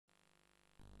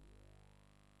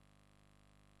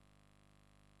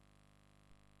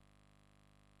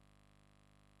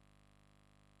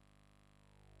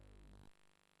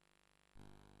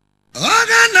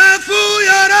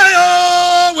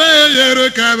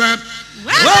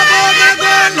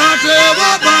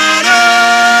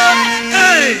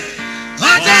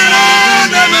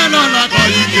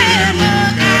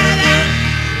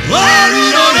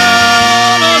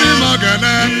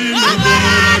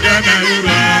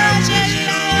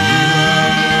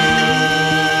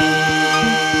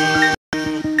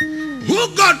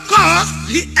Who God calls,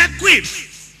 he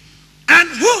equips. And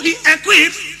who he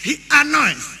equips, he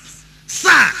anoints.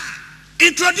 Sir,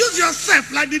 introduce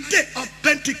yourself like the day of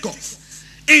Pentecost.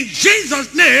 In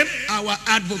Jesus' name, our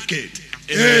advocate.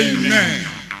 Amen.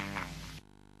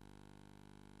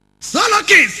 Solo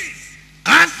kids,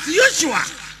 as usual,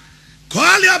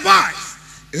 call your boys,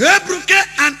 Ebruke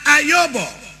and Ayobo.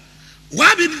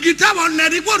 Wabi guitar on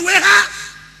the board we have.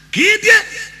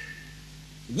 Kidye.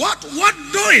 What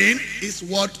doing is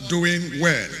what doing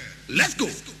well. Let's go.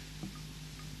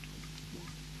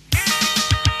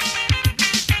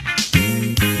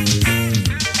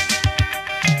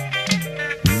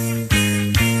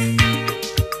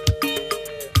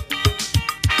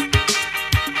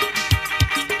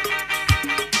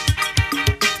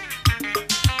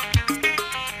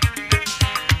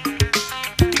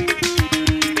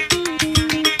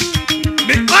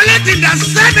 That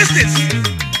services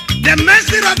the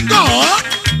mercy of God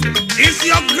is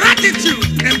your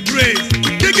gratitude and praise.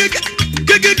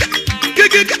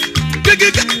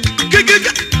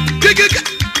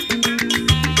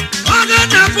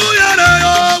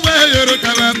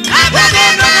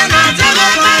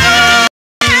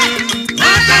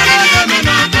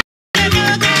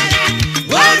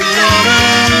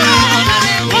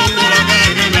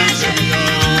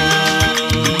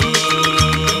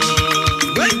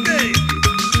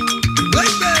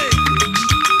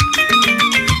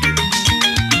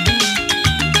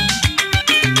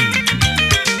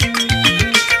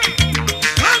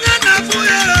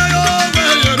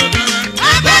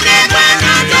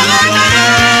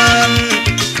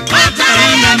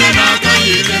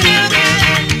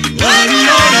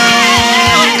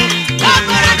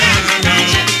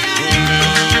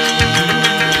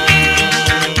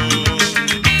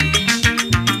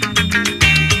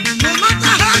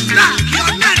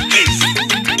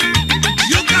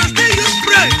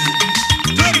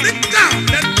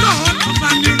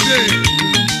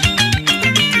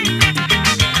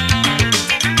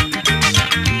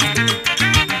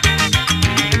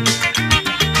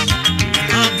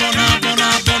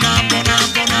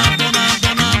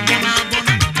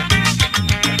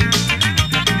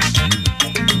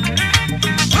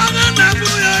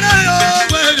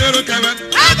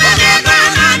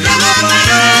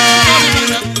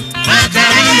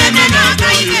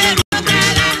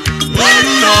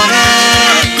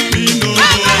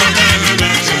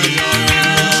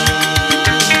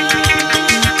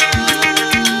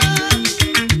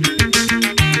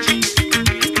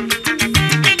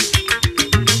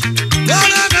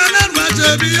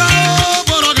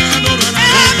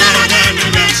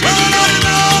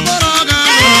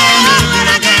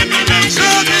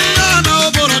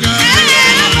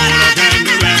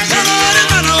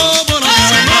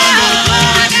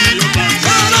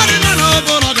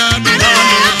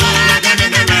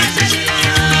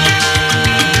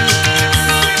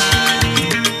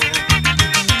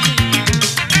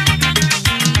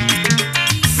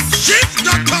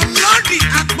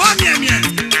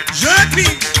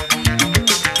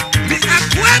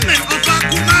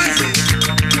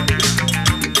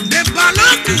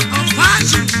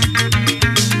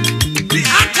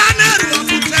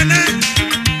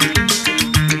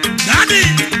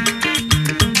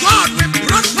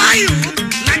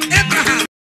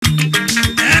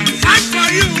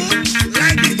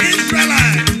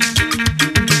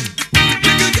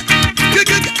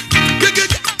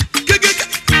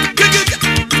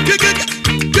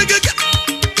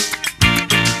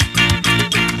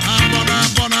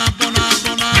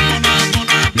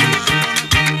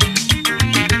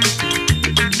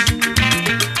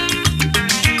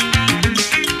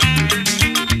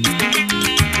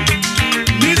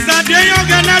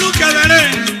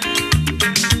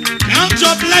 Count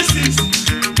your blessings,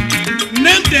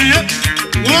 name them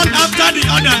one after the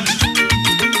other,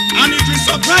 and it will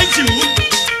surprise you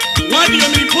what the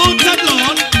omnipotent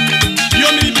Lord, the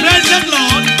omnipresent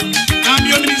Lord, and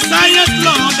the omniscient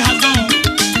Lord has done.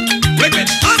 Wait a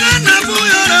minute.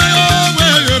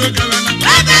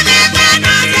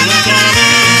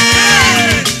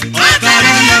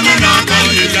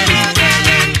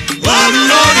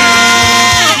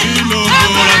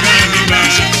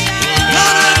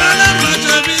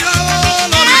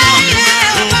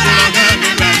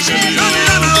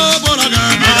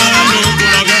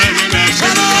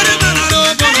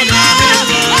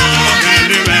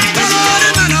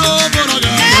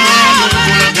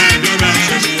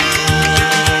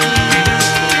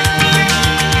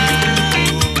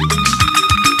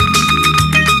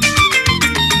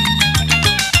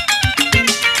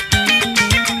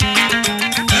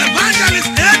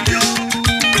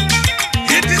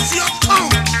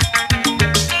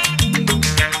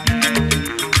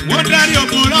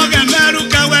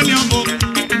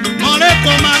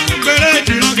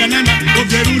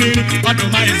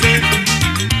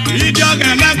 ọ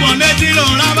ga-eme